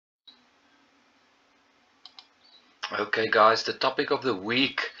Okay guys, the topic of the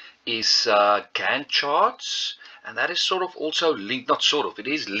week is Gantt charts, and that is sort of also linked, not sort of, it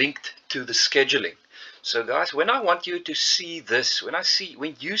is linked to the scheduling. So guys, when I want you to see this,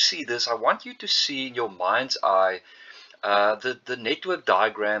 when you see this, I want you to see in your mind's eye the network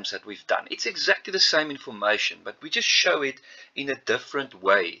diagrams that we've done. It's exactly the same information, but we just show it in a different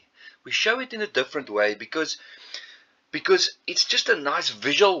way. We show it in a different way because it's just a nice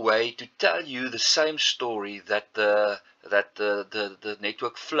visual way to tell you the same story that the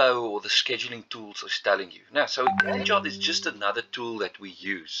network flow or the scheduling tools is telling you. Now, so Gantt chart is just another tool that we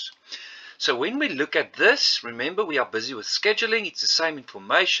use. So when we look at this, remember we are busy with scheduling. It's the same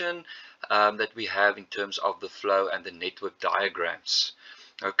information that we have in terms of the flow and the network diagrams.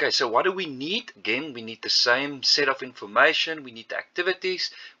 Okay, so what do we need? Again, we need the same set of information. We need the activities,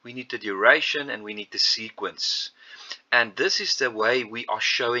 we need the duration, and we need the sequence. And this is the way we are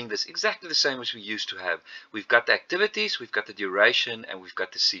showing this, exactly the same as we used to have. We've got the activities, we've got the duration, and we've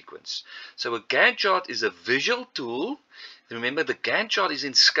got the sequence. So a Gantt chart is a visual tool. Remember, the Gantt chart is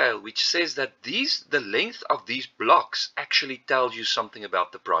in scale, which says that the length of these blocks actually tells you something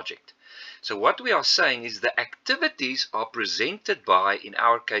about the project. So what we are saying is the activities are presented by, in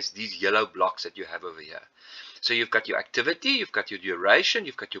our case, these yellow blocks that you have over here. So you've got your activity, you've got your duration,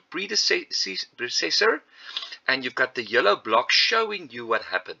 you've got your predecessor, and you've got the yellow block showing you what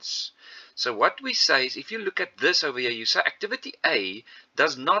happens. So what we say is, if you look at this over here, you say activity A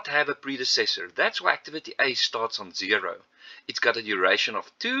does not have a predecessor. That's why activity A starts on 0. It's got a duration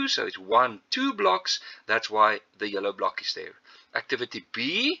of 2, so it's 1, 2 blocks. That's why the yellow block is there. Activity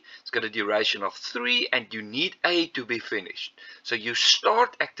B, it's got a duration of 3, and you need A to be finished. So you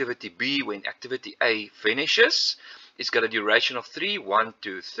start activity B when activity A finishes. It's got a duration of 3, 1,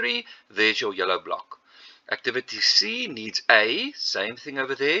 2, 3. There's your yellow block. Activity C needs A, same thing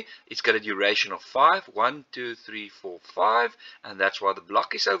over there. It's got a duration of 5, 1, 2, 3, 4, 5, and that's why the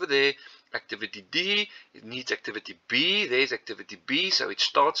block is over there. Activity D, it needs activity B, there's activity B, so it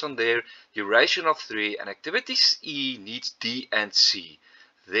starts on there, duration of 3, and activity E needs D and C.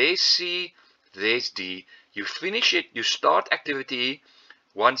 There's C, there's D. You finish it, you start activity E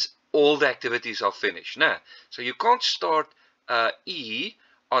once all the activities are finished. Now, so you can't start E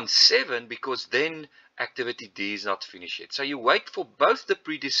on 7 because then activity D is not finished yet. So you wait for both the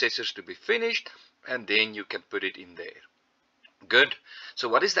predecessors to be finished and then you can put it in there. Good. So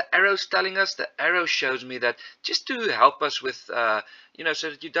what is the arrows telling us? The arrow shows me that just to help us with, so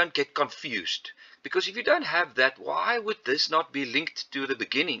that you don't get confused. Because if you don't have that, why would this not be linked to the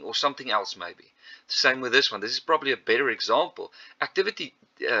beginning or something else maybe? Same with this one. This is probably a better example. Activity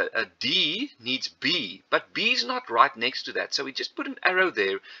D needs B, but B is not right next to that. So we just put an arrow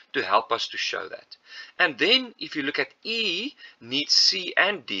there to help us to show that. And then if you look at E, needs C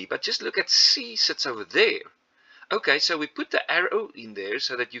and D, but just look at C sits over there. Okay, so we put the arrow in there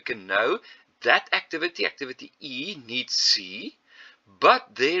so that you can know that activity E, needs C,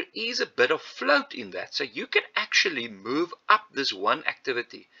 but there is a bit of float in that. So you can actually move up this one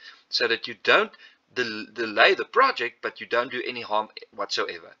activity so that you don't delay the project, but you don't do any harm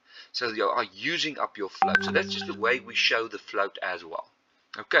whatsoever. So you are using up your float. So that's just the way we show the float as well.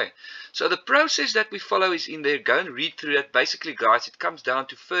 Okay, so the process that we follow is in there. Go and read through that. Basically, guys, it comes down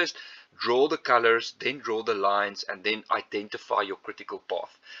to first draw the colors, then draw the lines, and then identify your critical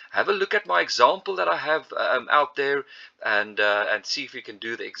path. Have a look at my example that I have out there, and see if you can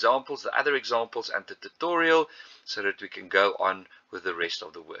do the examples, the other examples, and the tutorial, so that we can go on with the rest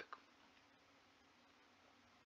of the work.